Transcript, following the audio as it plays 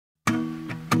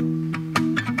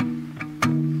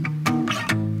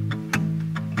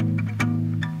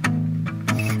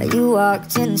You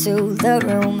walked into the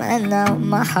room and now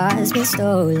my heart's been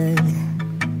stolen.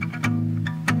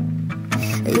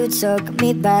 You took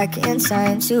me back in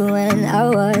time to when I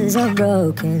was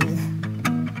unbroken.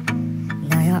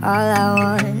 Now you're all I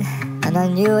want, and I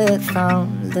knew it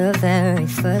from the very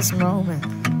first moment.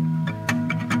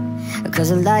 Cause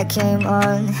the light came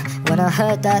on when I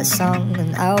heard that song,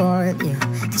 and I want you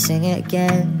to sing it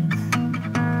again.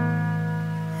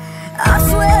 I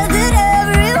swear that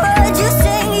every word you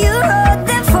sing, you wrote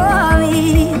them for me,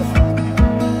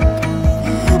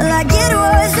 like it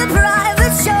was a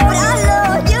private show. I know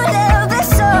you never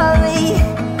saw me.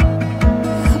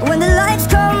 When the lights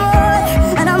come on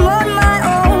and I'm on my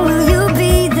own, will you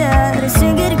be there to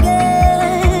sing it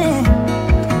again?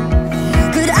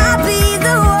 Could I be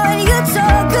the one you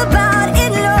talk about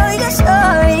in all your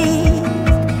stories?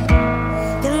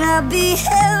 Can I be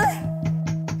him?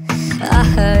 I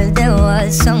heard there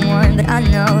was someone, but I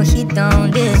know he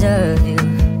don't deserve you.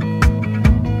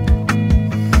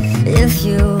 If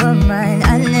you were mine,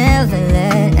 I'd never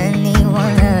let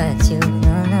anyone hurt you.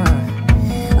 No, no.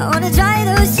 I wanna dry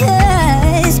those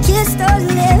tears, kiss those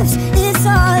lips. It's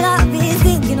all I've been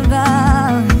thinking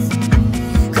about.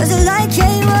 Cause the light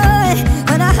came on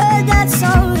when I heard that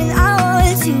song, and I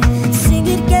want you to sing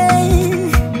it again.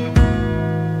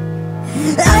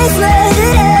 I swear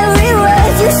that every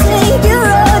word you sing, you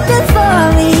wrote them for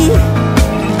me,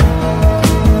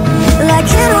 like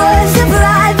it was a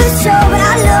private show. But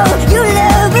I know you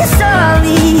never saw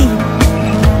me.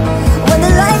 When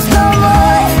the lights come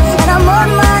on and I'm on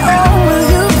my own, will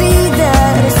you be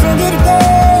there to sing it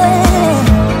again?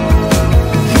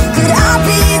 Could I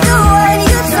be the one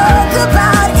you talk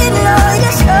about in all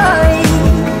your stories?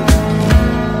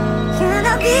 Can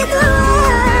I be the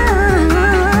one?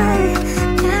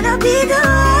 Can I be the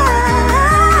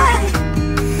one?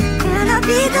 Can I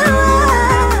be the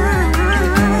one?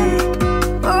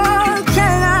 Oh,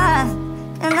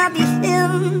 can I be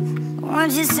him?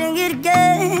 Won't you sing it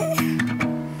again?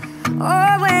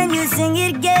 Oh, when you sing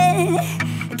it again,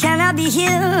 can I be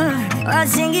him? Oh,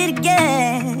 sing it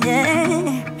again.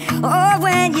 Oh,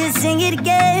 when you sing it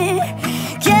again,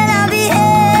 can I be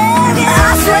him?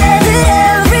 I swear that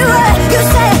every word you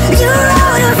say, you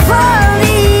wrote it for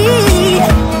me,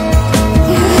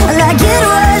 like it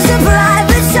was a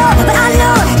private show. But I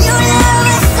know you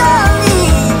never saw me.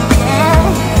 Yeah.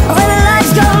 When the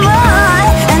lights come on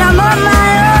and I'm on my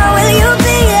own, will you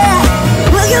be there?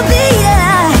 Will you be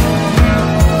there?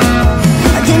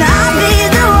 Can I be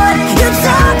the one you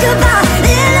talk about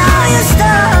in all your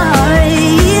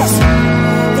stories?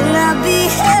 Can I be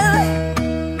him?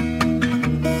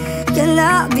 Can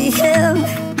I be him?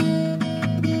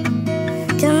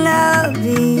 Can I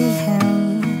be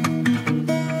him?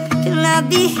 Can I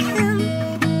be him?